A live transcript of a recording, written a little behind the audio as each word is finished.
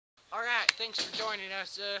thanks for joining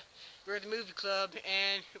us. We're the Movie Club,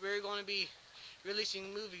 and we're going to be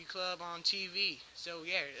releasing Movie Club on TV. So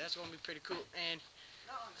yeah, that's going to be pretty cool. And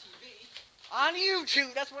Not on TV. on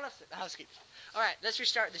YouTube. That's what I said. I'll skip. All right, let's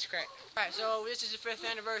restart this crap. All right, so this is the 5th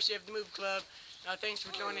anniversary of the Movie Club. Thanks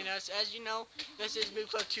for joining us. As you know, this is Movie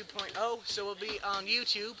Club 2.0, so we'll be on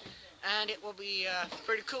YouTube, and it will be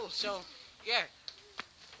pretty cool. So yeah.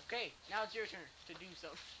 Okay, now it's your turn to do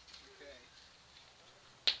something. Okay.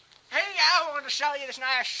 Hey, I want to show you this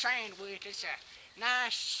nice sandwich. It's a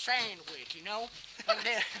nice sandwich, you know? And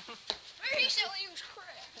then, Maybe he's selling you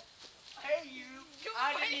crap. hey, you,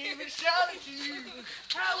 I didn't even sell it to you.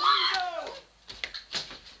 How do you know?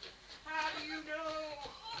 How do you know?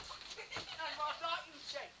 That's what I thought you'd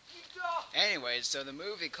say. You thought. Anyways, so the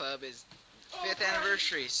movie club is 5th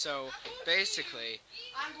anniversary, so basically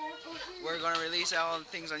I'm going to put you. we're going to release all the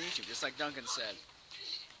things on YouTube, just like Duncan said.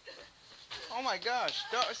 Oh my gosh,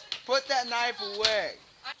 put that knife away.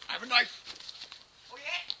 I have a knife. Oh,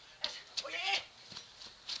 yeah? Oh, yeah?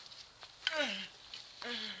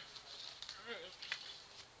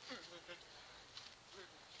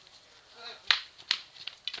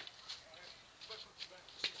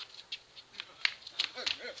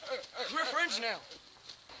 We're friends now.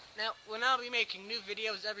 Now, we'll now be making new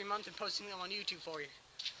videos every month and posting them on YouTube for you.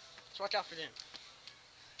 So watch out for them.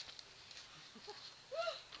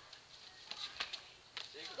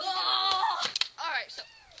 Alright, so.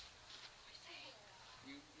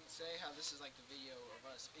 You say how this is like the video of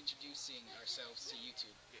us introducing ourselves to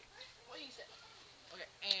YouTube. What do you say? Okay,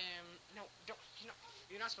 no, don't,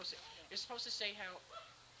 you're not supposed to, you're supposed to say how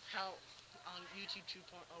on YouTube 2.0,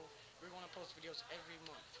 we're going to post videos every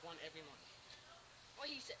month, one every month. What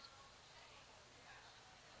he said.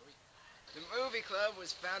 The movie club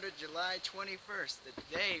was founded July 21st, the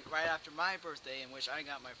day right after my birthday, in which I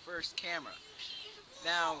got my first camera.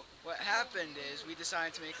 Now, what happened is we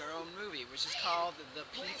decided to make our own movie, which is called The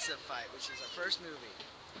Pizza Fight, which is our first movie.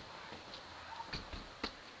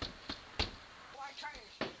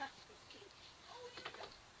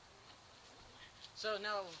 So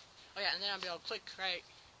now, oh yeah, and then I'll be able to click right,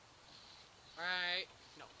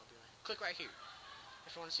 no, I'll be like, click right here,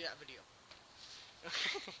 if you want to see that video.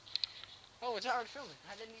 Oh, it's already filming,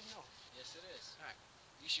 I didn't even know. Yes, it is. Alright.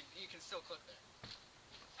 You can still click there.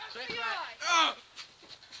 Click right.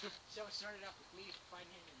 So it started off with me fighting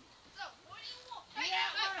him and you. So, what do you want? Get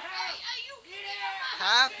out my house! You Get out!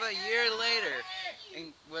 Half a year later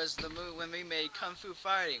was the movie when we made Kung Fu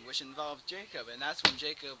Fighting, which involved Jacob, and that's when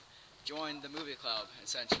Jacob joined the movie club,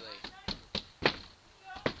 essentially.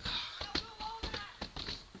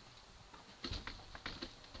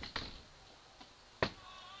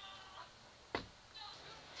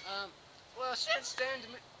 Well, since then,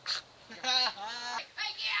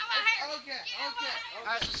 Okay.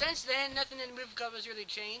 alright, so since then, nothing in the movie club has really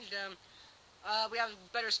changed. We have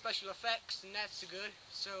better special effects, and that's good.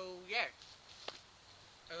 So yeah.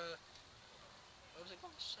 What was I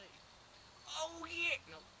going to say? Oh yeah.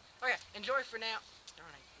 No. Okay. Enjoy for now. Darn,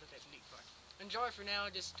 I looked at the neat part. Enjoy for now.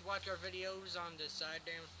 Just watch our videos on the side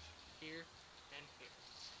down here and here.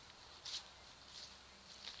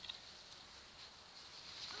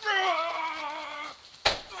 Ow!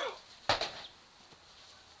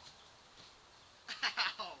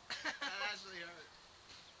 That actually hurt.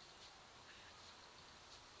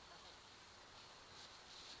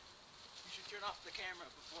 You should turn off the camera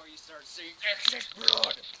before you start seeing excess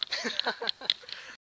blood.